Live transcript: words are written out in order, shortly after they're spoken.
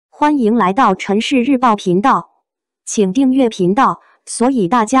欢迎来到陈氏日报频道，请订阅频道，所以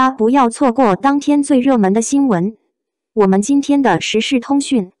大家不要错过当天最热门的新闻。我们今天的时事通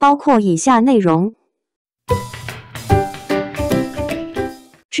讯包括以下内容：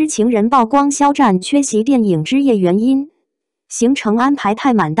知情人曝光肖战缺席电影之夜原因，行程安排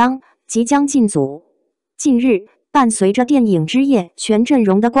太满当，即将进组。近日，伴随着电影之夜全阵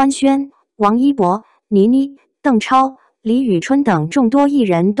容的官宣，王一博、倪妮、邓超、李宇春等众多艺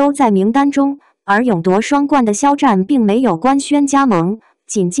人都在名单中，而勇夺双冠的肖战并没有官宣加盟。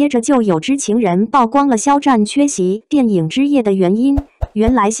紧接着就有知情人曝光了肖战缺席电影之夜的原因。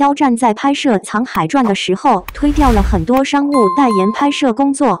原来肖战在拍摄《藏海传》的时候推掉了很多商务代言拍摄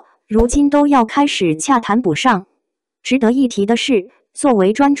工作，如今都要开始洽谈补上。值得一提的是，作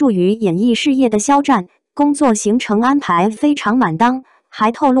为专注于演艺事业的肖战，工作行程安排非常满当，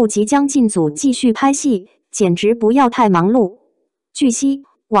还透露即将进组继续拍戏，简直不要太忙碌。据悉，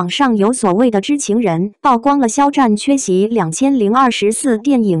网上有所谓的知情人曝光了肖战缺席2024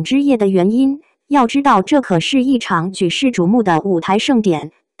电影之夜的原因。要知道，这可是一场举世瞩目的舞台盛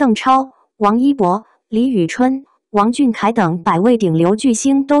典，邓超、王一博、李宇春、王俊凯等百位顶流巨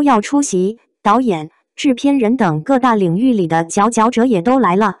星都要出席，导演、制片人等各大领域里的佼佼者也都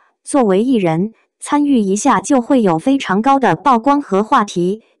来了。作为艺人，参与一下就会有非常高的曝光和话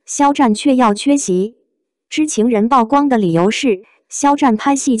题，肖战却要缺席。知情人曝光的理由是，肖战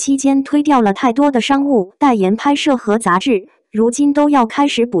拍戏期间推掉了太多的商务代言拍摄和杂志，如今都要开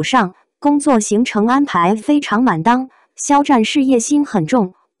始补上，工作行程安排非常满当。肖战事业心很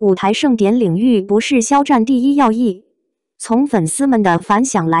重，舞台盛典领域不是肖战第一要义。从粉丝们的反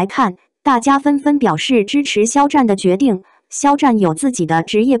响来看，大家纷纷表示支持肖战的决定。肖战有自己的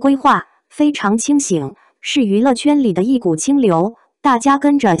职业规划，非常清醒，是娱乐圈里的一股清流，大家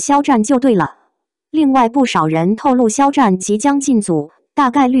跟着肖战就对了。另外，不少人透露肖战即将进组，大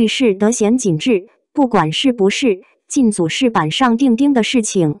概率是得闲谨制，不管是不是进组是板上钉钉的事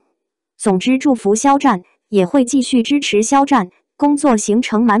情。总之，祝福肖战，也会继续支持肖战，工作行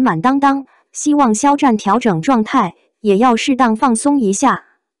程满满当当，希望肖战调整状态，也要适当放松一下。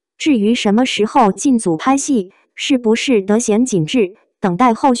至于什么时候进组拍戏，是不是得闲谨制，等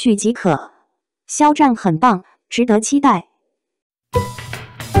待后续即可。肖战很棒，值得期待。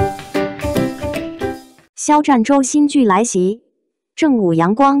肖战周新剧来袭，正午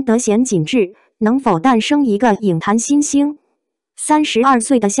阳光得闲谨制，能否诞生一个影坛新星？32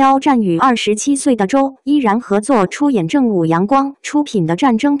岁的肖战与27岁的周依然合作出演正午阳光出品的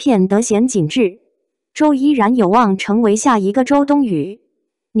战争片《得闲谨制》，周依然有望成为下一个周冬雨。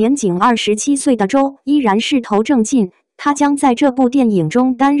年仅27岁的周依然势头正劲，她将在这部电影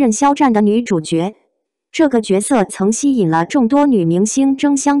中担任肖战的女主角。这个角色曾吸引了众多女明星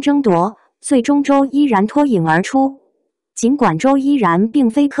争相争夺，最终周依然脱颖而出。尽管周依然并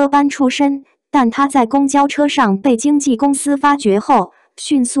非科班出身，但她在公交车上被经纪公司发掘后，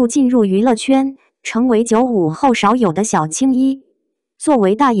迅速进入娱乐圈，成为95后少有的小青衣。作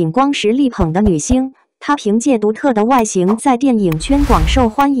为大荧光实力捧的女星，她凭借独特的外形在电影圈广受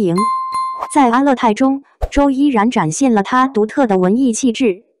欢迎。在《安乐泰》中，周依然展现了她独特的文艺气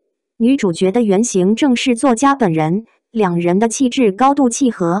质。女主角的原型正是作家本人，两人的气质高度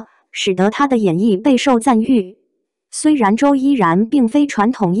契合，使得她的演绎备受赞誉。虽然周依然并非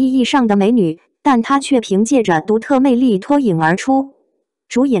传统意义上的美女，但她却凭借着独特魅力脱颖而出。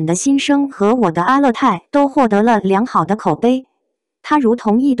主演的《新生》和《我的阿勒泰》都获得了良好的口碑。她如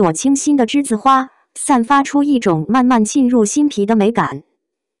同一朵清新的栀子花，散发出一种慢慢沁入心脾的美感。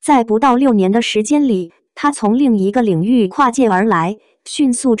在不到6年的时间里，她从另一个领域跨界而来，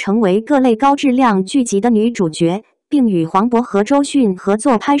迅速成为各类高质量剧集的女主角，并与黄渤和周迅合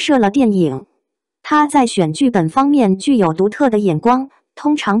作拍摄了电影。她在选剧本方面具有独特的眼光，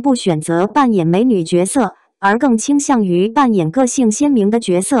通常不选择扮演美女角色，而更倾向于扮演个性鲜明的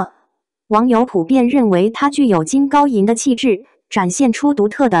角色。网友普遍认为她具有金高银的气质，展现出独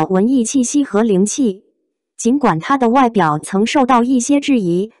特的文艺气息和灵气。尽管她的外表曾受到一些质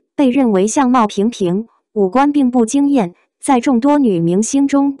疑，被认为相貌平平，五官并不惊艳，在众多女明星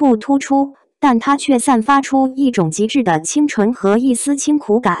中不突出，但她却散发出一种极致的清纯和一丝清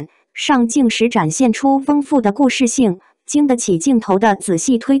苦感，上镜时展现出丰富的故事性，经得起镜头的仔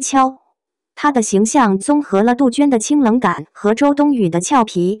细推敲。她的形象综合了杜鹃的清冷感和周冬雨的俏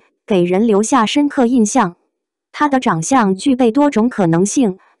皮，给人留下深刻印象。她的长相具备多种可能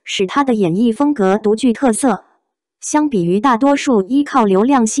性，使她的演绎风格独具特色。相比于大多数依靠流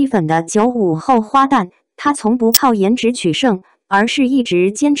量吸粉的95后花旦，她从不靠颜值取胜，而是一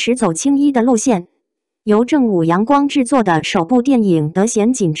直坚持走青衣的路线。由正午阳光制作的首部电影《得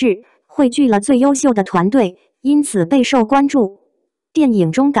闲谨制》汇聚了最优秀的团队，因此备受关注。电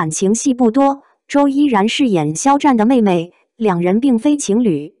影中感情戏不多，周依然饰演肖战的妹妹，两人并非情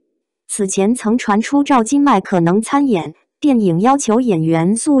侣。此前曾传出赵今麦可能参演，电影要求演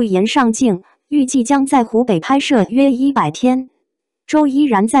员素颜上镜，预计将在湖北拍摄约100天。周依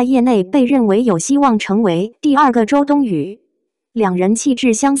然在业内被认为有希望成为第二个周冬雨，两人气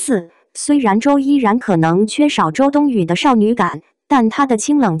质相似，虽然周依然可能缺少周冬雨的少女感，但她的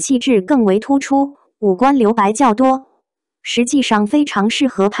清冷气质更为突出，五官留白较多，实际上非常适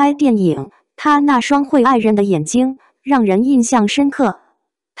合拍电影。她那双会爱人的眼睛让人印象深刻。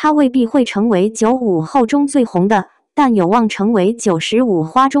她未必会成为95后中最红的，但有望成为95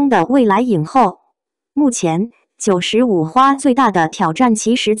花中的未来影后。目前95花最大的挑战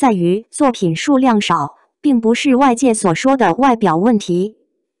其实在于作品数量少，并不是外界所说的外表问题。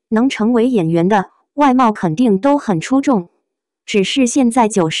能成为演员的外貌肯定都很出众，只是现在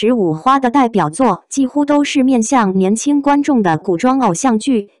95花的代表作几乎都是面向年轻观众的古装偶像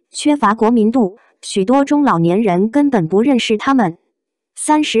剧，缺乏国民度，许多中老年人根本不认识他们。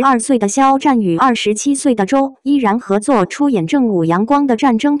32岁的肖战与27岁的周依然合作出演正午阳光的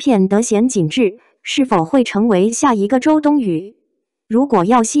战争片《得闲谨制》，是否会成为下一个周冬雨？如果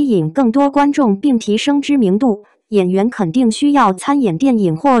要吸引更多观众并提升知名度，演员肯定需要参演电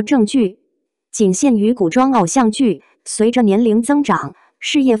影或正剧。仅限于古装偶像剧，随着年龄增长，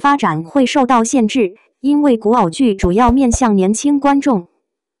事业发展会受到限制，因为古偶剧主要面向年轻观众。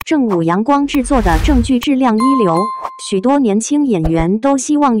正午阳光制作的正剧质量一流，许多年轻演员都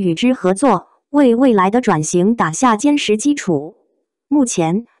希望与之合作，为未来的转型打下坚实基础。目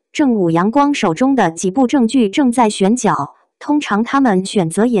前，正午阳光手中的几部正剧正在选角，通常他们选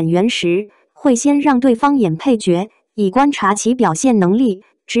择演员时，会先让对方演配角，以观察其表现能力。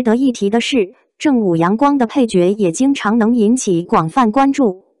值得一提的是，正午阳光的配角也经常能引起广泛关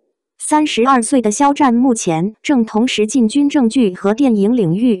注。32岁的肖战目前正同时进军正剧和电影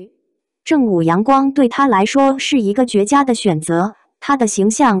领域，正午阳光对他来说是一个绝佳的选择，他的形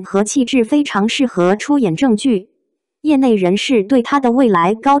象和气质非常适合出演正剧。业内人士对他的未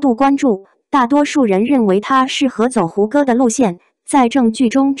来高度关注，大多数人认为他适合走胡歌的路线，在正剧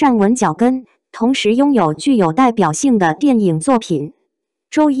中站稳脚跟，同时拥有具有代表性的电影作品。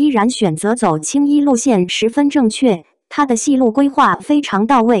周依然选择走青衣路线十分正确，他的戏路规划非常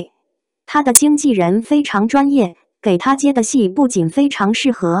到位。他的经纪人非常专业，给他接的戏不仅非常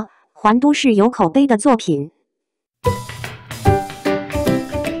适合，还都是有口碑的作品。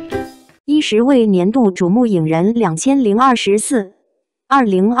10位年度瞩目影人2024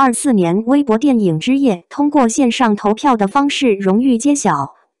 2024年微博电影之夜通过线上投票的方式荣誉揭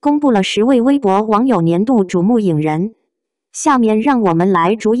晓，公布了10位微博网友年度瞩目影人。下面让我们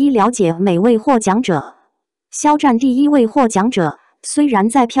来逐一了解每位获奖者。肖战第一位获奖者，虽然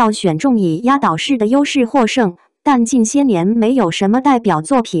在票选中以压倒式的优势获胜，但近些年没有什么代表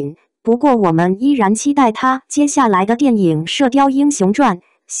作品。不过我们依然期待他接下来的电影《射雕英雄传》《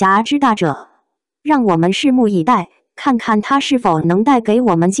侠之大者》，让我们拭目以待，看看他是否能带给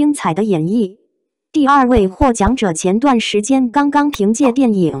我们精彩的演绎。第二位获奖者前段时间刚刚凭借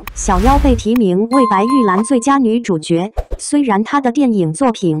电影《小妖》被提名为白玉兰最佳女主角，虽然她的电影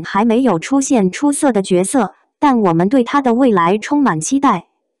作品还没有出现出色的角色，但我们对她的未来充满期待。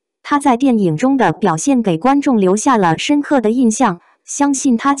她在电影中的表现给观众留下了深刻的印象，相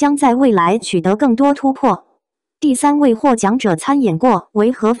信她将在未来取得更多突破。第三位获奖者参演过《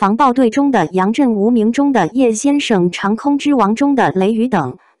维和防暴队》中的杨震、《无名》中的叶先生、《长空之王》中的雷雨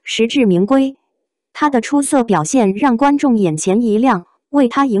等，实至名归。他的出色表现让观众眼前一亮，为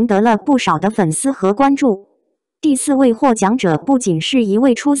他赢得了不少的粉丝和关注。第四位获奖者不仅是一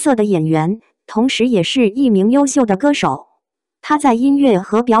位出色的演员，同时也是一名优秀的歌手。他在音乐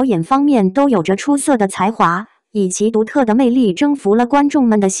和表演方面都有着出色的才华，以其独特的魅力征服了观众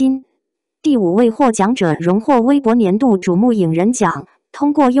们的心。第五位获奖者荣获微博年度瞩目影人奖，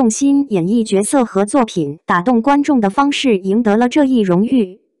通过用心演绎角色和作品打动观众的方式赢得了这一荣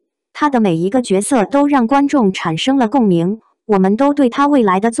誉。他的每一个角色都让观众产生了共鸣，我们都对他未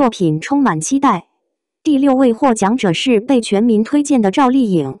来的作品充满期待。第六位获奖者是被全民推荐的赵丽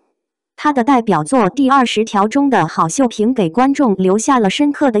颖，她的代表作《第20条》中的郝秀萍给观众留下了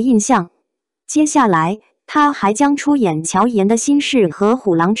深刻的印象。接下来，她还将出演乔妍的心事和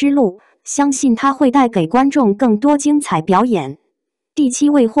虎狼之路，相信她会带给观众更多精彩表演。第七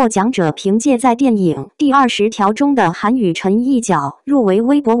位获奖者凭借在电影《第20条》中的韩雨辰一角入围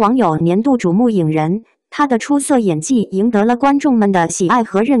微博网友年度瞩目影人，他的出色演技赢得了观众们的喜爱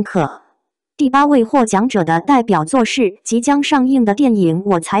和认可。第八位获奖者的代表作是即将上映的电影《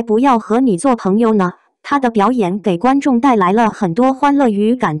我才不要和你做朋友呢》，他的表演给观众带来了很多欢乐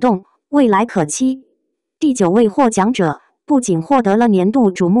与感动，未来可期。第九位获奖者不仅获得了年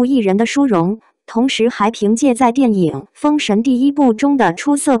度瞩目艺人的殊荣，同时还凭借在电影《封神》第1部中的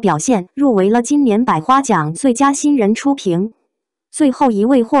出色表现，入围了今年百花奖最佳新人初评。最后一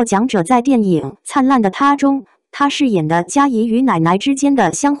位获奖者在电影《灿烂的她》中，她饰演的佳怡与奶奶之间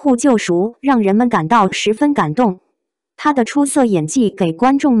的相互救赎，让人们感到十分感动。她的出色演技给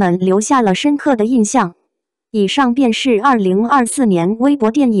观众们留下了深刻的印象。以上便是2024年微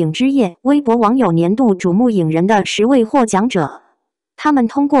博电影之夜微博网友年度瞩目影人的10位获奖者。他们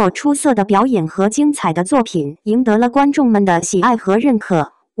通过出色的表演和精彩的作品，赢得了观众们的喜爱和认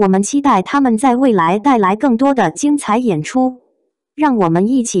可。我们期待他们在未来带来更多的精彩演出。让我们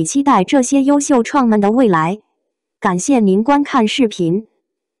一起期待这些优秀创们的未来。感谢您观看视频。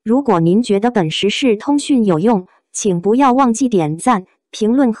如果您觉得本时事通讯有用，请不要忘记点赞、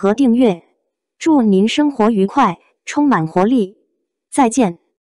评论和订阅。祝您生活愉快，充满活力。再见。